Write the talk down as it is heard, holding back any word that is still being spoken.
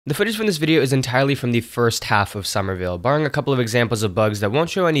The footage from this video is entirely from the first half of Somerville, barring a couple of examples of bugs that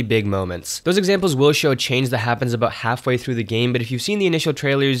won't show any big moments. Those examples will show a change that happens about halfway through the game, but if you've seen the initial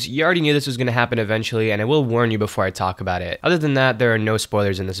trailers, you already knew this was going to happen eventually, and I will warn you before I talk about it. Other than that, there are no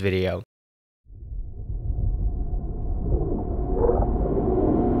spoilers in this video.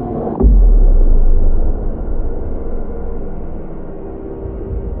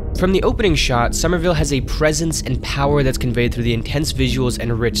 From the opening shot, Somerville has a presence and power that's conveyed through the intense visuals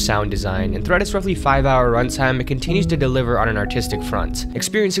and rich sound design, and throughout its roughly 5-hour runtime, it continues to deliver on an artistic front.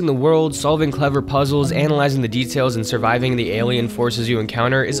 Experiencing the world, solving clever puzzles, analyzing the details, and surviving the alien forces you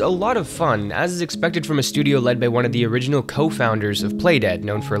encounter is a lot of fun, as is expected from a studio led by one of the original co-founders of Playdead,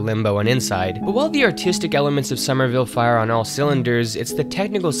 known for Limbo and Inside. But while the artistic elements of Somerville fire on all cylinders, it's the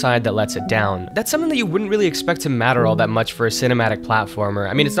technical side that lets it down. That's something that you wouldn't really expect to matter all that much for a cinematic platformer.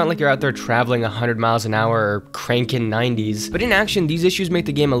 I mean, it's not like you're out there traveling 100 miles an hour or cranking 90s, but in action, these issues make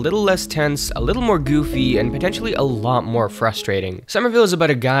the game a little less tense, a little more goofy, and potentially a lot more frustrating. Somerville is about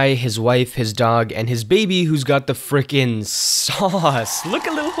a guy, his wife, his dog, and his baby who's got the frickin' sauce. Look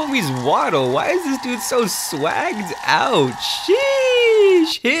at little homie's waddle. Why is this dude so swagged out?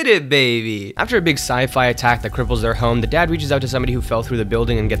 Sheesh, hit it, baby. After a big sci-fi attack that cripples their home, the dad reaches out to somebody who fell through the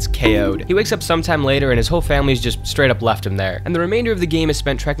building and gets KO'd. He wakes up sometime later and his whole family's just straight up left him there. And the remainder of the game is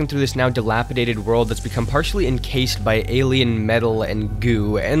spent trekking through this now dilapidated world that's become partially encased by alien metal and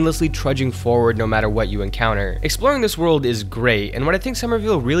goo, endlessly trudging forward no matter what you encounter. Exploring this world is great, and what I think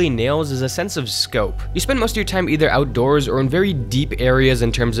Somerville really nails is a sense of scope. You spend most of your time either outdoors or in very deep areas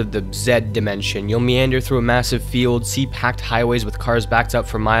in terms of the Z dimension. You'll meander through a massive field, see packed highways with cars backed up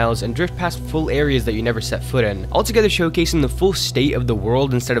for miles, and drift past full areas that you never set foot in, altogether showcasing the full state of the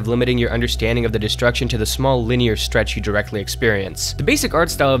world instead of limiting your understanding of the destruction to the small linear stretch you directly experience. The basic art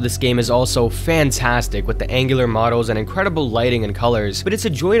style of this game is also fantastic, with the angular models and incredible lighting and colors, but it's a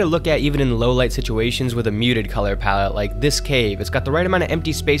joy to look at even in low light situations with a muted color palette like this cave. It's got the right amount of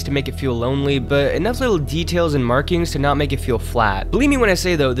empty space to make it feel lonely, but enough little details and markings to not make it feel flat. Believe me when I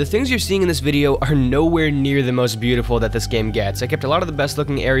say though, the things you're seeing in this video are nowhere near the most beautiful that this game gets. I kept a lot of the best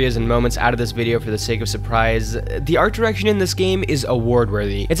looking areas and moments out of this video for the sake of surprise. The art direction in this game is award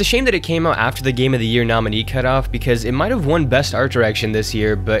worthy. It's a shame that it came out after the Game of the Year nominee cutoff, because it might have won best art direction this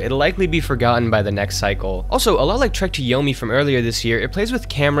year, but it'll likely be forgotten by the next cycle. Also, a lot like Trek to Yomi from earlier this year, it plays with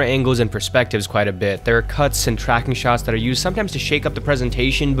camera angles and perspectives quite a bit. There are cuts and tracking shots that are used sometimes to shake up the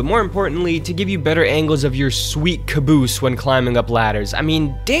presentation, but more importantly, to give you better angles of your sweet caboose when climbing up ladders. I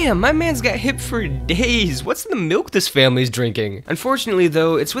mean, damn, my man's got hip for days. What's the milk this family's drinking? Unfortunately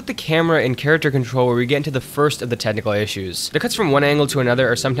though, it's with the camera and character control where we get into the first of the technical issues. The cuts from one angle to another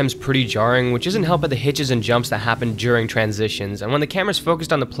are sometimes pretty jarring, which isn't helped by the hitches and jumps that happen during transitions, and when the camera's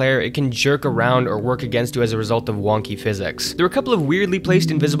focused on the player, it can jerk around or work against you as a result of wonky physics. There are a couple of weirdly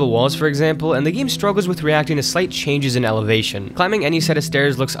placed invisible walls, for example, and the game struggles with reacting to slight changes in elevation. Climbing any set of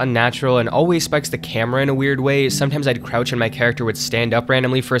stairs looks unnatural and always spikes the camera in a weird way. Sometimes I'd crouch and my character would stand up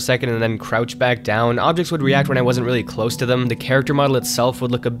randomly for a second and then crouch back down. Objects would react when I wasn't really close to them. The character model itself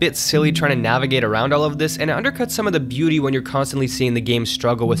would look a bit silly trying to navigate around all of this, and it undercuts some of the beauty when you're constantly seeing the game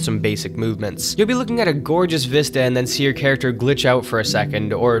struggle with some basic movements. You'll be looking at a gorgeous vista and then see your character glitch out for a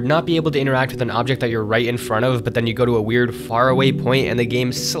second, or not be able to interact with an object that you're right in front of, but then you go to a weird faraway point and the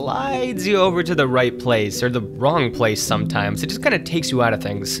game slides you over to the right place, or the wrong place sometimes. It just kind of takes you out of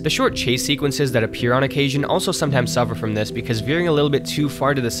things. The short chase sequences that appear on occasion also sometimes suffer from this, because veering a little bit too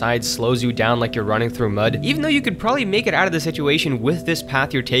far to the side slows you down like you're running through mud, even though you could probably make it out of the situation with this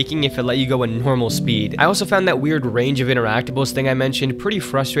path you're taking if it let you go a normal speed. I also found that weird range of interactables thing I mentioned pretty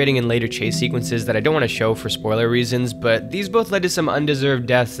frustrating in later chase sequences that I don't want to show for spoiler reasons, but these both led to some undeserved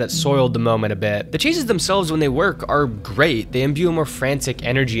deaths that soiled the moment a bit. The chases themselves, when they work, are great. They imbue a more frantic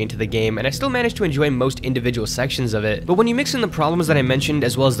energy into the game, and I still managed to enjoy most individual sections of it. But when you mix in the problems that I mentioned,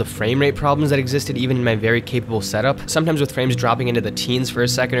 as well as the frame rate problems that existed even in my very capable setup, sometimes with frames dropping into the teens for a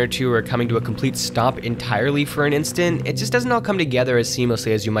second or two or coming to a complete stop entirely for an instant, it just doesn't all come together as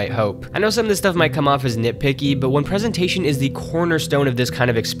seamlessly as you might hope. I know some of this stuff might come off as nitpicky, but when presentation is the cornerstone of this kind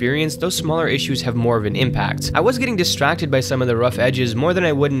of experience, those smaller issues have more of an impact. I was getting distracted by some of the rough edges more than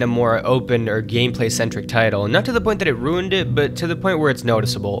I would in a more open or gameplay-centric title, not to the point that it ruined it, but to the point where it's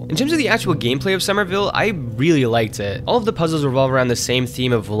noticeable. In terms of the actual gameplay of Somerville, I really liked it. All of the puzzles revolve around the same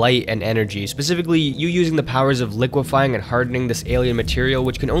theme of light and energy, specifically you using the powers of liquefying and hardening this alien material,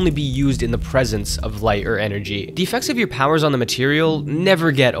 which can only be used in the presence of light or energy. The effects of your powers on the material material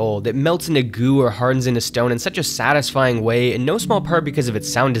never get old. It melts into goo or hardens into stone in such a satisfying way, in no small part because of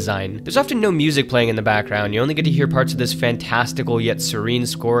its sound design. There's often no music playing in the background. You only get to hear parts of this fantastical yet serene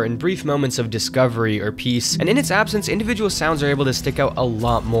score in brief moments of discovery or peace, and in its absence, individual sounds are able to stick out a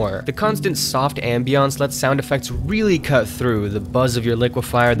lot more. The constant soft ambiance lets sound effects really cut through. The buzz of your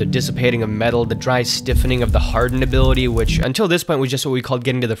liquefier, the dissipating of metal, the dry stiffening of the hardened ability, which until this point was just what we called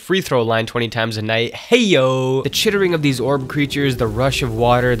getting to the free throw line 20 times a night. Hey yo! The chittering of these orb creatures, the rush of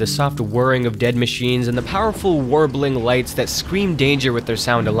water, the soft whirring of dead machines, and the powerful warbling lights that scream danger with their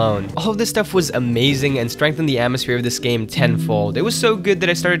sound alone. All of this stuff was amazing and strengthened the atmosphere of this game tenfold. It was so good that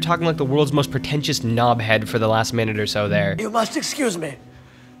I started talking like the world's most pretentious knobhead for the last minute or so there. You must excuse me.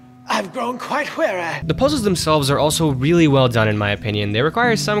 I've grown quite weary. The puzzles themselves are also really well done in my opinion. They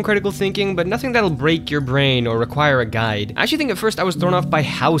require some critical thinking, but nothing that'll break your brain or require a guide. I actually think at first I was thrown off by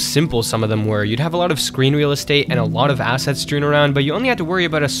how simple some of them were. You'd have a lot of screen real estate and a lot of assets strewn around, but you only had to worry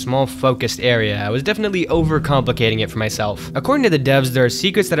about a small focused area. I was definitely overcomplicating it for myself. According to the devs, there are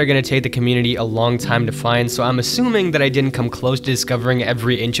secrets that are going to take the community a long time to find, so I'm assuming that I didn't come close to discovering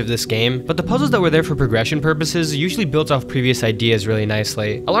every inch of this game, but the puzzles that were there for progression purposes usually built off previous ideas really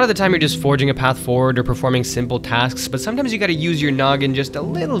nicely. A lot of the time you're just forging a path forward or performing simple tasks, but sometimes you gotta use your noggin just a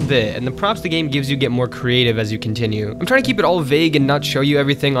little bit, and the prompts the game gives you get more creative as you continue. I'm trying to keep it all vague and not show you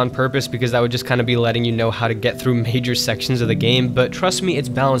everything on purpose because that would just kind of be letting you know how to get through major sections of the game, but trust me, it's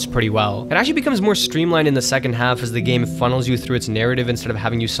balanced pretty well. It actually becomes more streamlined in the second half as the game funnels you through its narrative instead of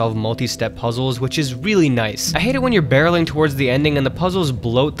having you solve multi-step puzzles, which is really nice. I hate it when you're barreling towards the ending and the puzzles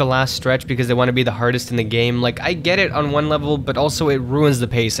bloat the last stretch because they want to be the hardest in the game. Like, I get it on one level, but also it ruins the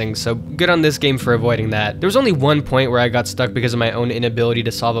pacing, so good on this game for avoiding that. There was only one point where I got stuck because of my own inability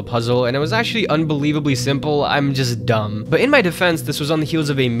to solve a puzzle, and it was actually unbelievably simple. I'm just dumb. But in my defense, this was on the heels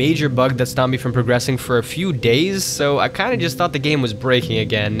of a major bug that stopped me from progressing for a few days, so I kinda just thought the game was breaking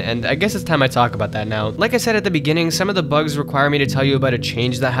again, and I guess it's time I talk about that now. Like I said at the beginning, some of the bugs require me to tell you about a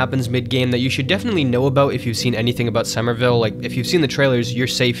change that happens mid-game that you should definitely know about if you've seen anything about Somerville. Like, if you've seen the trailers, you're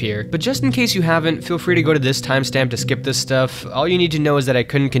safe here. But just in case you haven't, feel free to go to this timestamp to skip this stuff. All you need to know is that I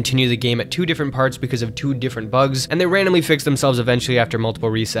couldn't continue the game at 2 different parts because of 2 different bugs, and they randomly fixed themselves eventually after multiple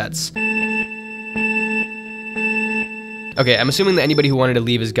resets. Okay, I'm assuming that anybody who wanted to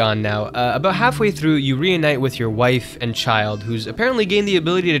leave is gone now. About halfway through, you reunite with your wife and child, who's apparently gained the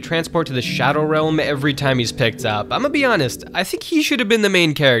ability to transport to the Shadow Realm every time he's picked up. I'm gonna be honest, I think he should have been the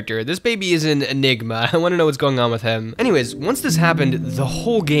main character. This baby is an enigma. I want to know what's going on with him. Anyways, once this happened, the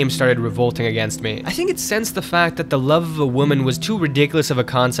whole game started revolting against me. I think it sensed the fact that the love of a woman was too ridiculous of a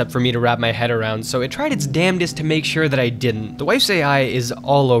concept for me to wrap my head around, so it tried its damnedest to make sure that I didn't. The wife's AI is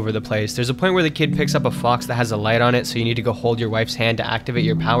all over the place. There's a point where the kid picks up a fox that has a light on it, so you need to go hold your wife's hand to activate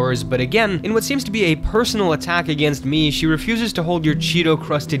your powers, but again, in what seems to be a personal attack against me, she refuses to hold your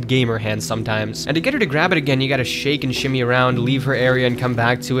Cheeto-crusted gamer hand sometimes. And to get her to grab it again, you gotta shake and shimmy around, leave her area and come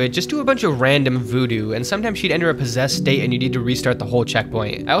back to it, just do a bunch of random voodoo, and sometimes she'd enter a possessed state and you need to restart the whole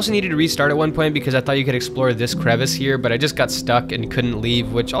checkpoint. I also needed to restart at one point because I thought you could explore this crevice here, but I just got stuck and couldn't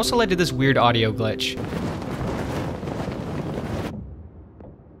leave, which also led to this weird audio glitch.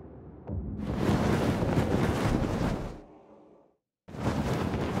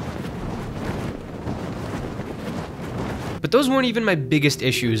 But those weren't even my biggest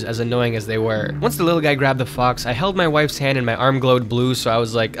issues, as annoying as they were. Once the little guy grabbed the fox, I held my wife's hand and my arm glowed blue, so I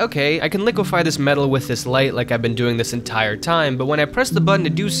was like, okay, I can liquefy this metal with this light like I've been doing this entire time, but when I pressed the button to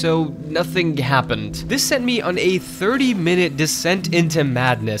do so, nothing happened. This sent me on a 30-minute descent into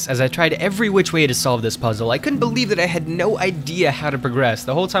madness as I tried every which way to solve this puzzle. I couldn't believe that I had no idea how to progress.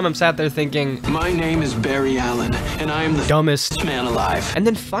 The whole time I'm sat there thinking, My name is Barry Allen, and I am the dumbest man alive. And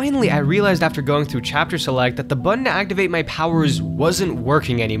then finally I realized after going through chapter select that the button to activate my powers wasn't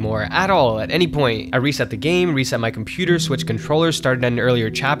working anymore at all at any point. I reset the game, reset my computer, switched controllers, started at an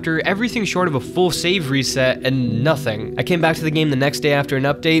earlier chapter, everything short of a full save reset, and nothing. I came back to the game the next day after an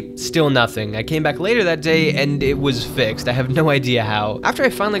update, still nothing. I came back later that day and it was fixed. I have no idea how. After I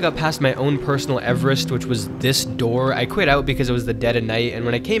finally got past my own personal Everest, which was this door, I quit out because it was the dead of night, and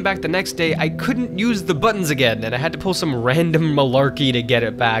when I came back the next day, I couldn't use the buttons again, and I had to pull some random malarkey to get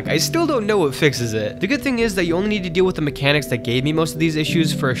it back. I still don't know what fixes it. The good thing is that you only need to deal with the mechanics that gave me most of these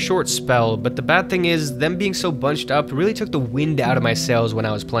issues for a short spell, but the bad thing is, them being so bunched up really took the wind out of my sails when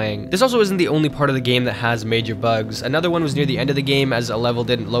I was playing. This also isn't the only part of the game that has major bugs. Another one was near the end of the game as a level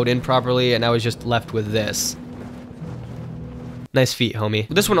didn't load in properly, and I was just left with this. Nice feat, homie.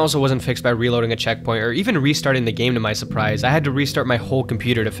 This one also wasn't fixed by reloading a checkpoint or even restarting the game to my surprise. I had to restart my whole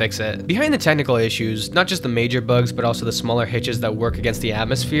computer to fix it. Behind the technical issues, not just the major bugs, but also the smaller hitches that work against the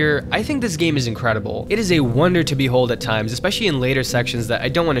atmosphere, I think this game is incredible. It is a wonder to behold at times, especially in later sections that I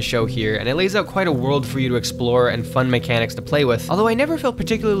don't want to show here, and it lays out quite a world for you to explore and fun mechanics to play with, although I never felt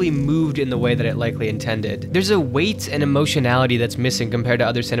particularly moved in the way that it likely intended. There's a weight and emotionality that's missing compared to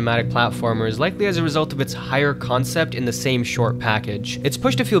other cinematic platformers, likely as a result of its higher concept in the same short package. Its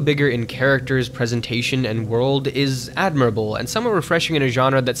push to feel bigger in characters, presentation, and world is admirable, and somewhat refreshing in a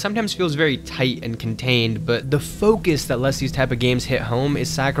genre that sometimes feels very tight and contained, but the focus that lets these type of games hit home is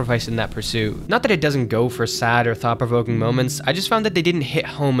sacrificed in that pursuit. Not that it doesn't go for sad or thought-provoking moments, I just found that they didn't hit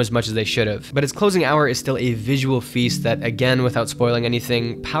home as much as they should have. But its closing hour is still a visual feast that, again, without spoiling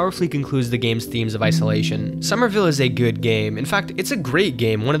anything, powerfully concludes the game's themes of isolation. Somerville is a good game. In fact, it's a great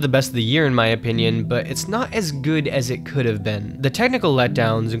game, one of the best of the year in my opinion, but it's not as good as it could have been. The technical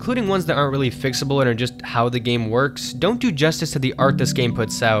letdowns, including ones that aren't really fixable and are just how the game works, don't do justice to the art this game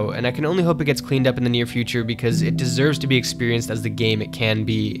puts out, and I can only hope it gets cleaned up in the near future because it deserves to be experienced as the game it can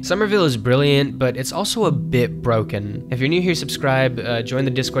be. Somerville is brilliant, but it's also a bit broken. If you're new here, subscribe, join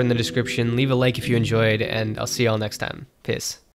the Discord in the description, leave a like if you enjoyed, and I'll see y'all next time. Peace.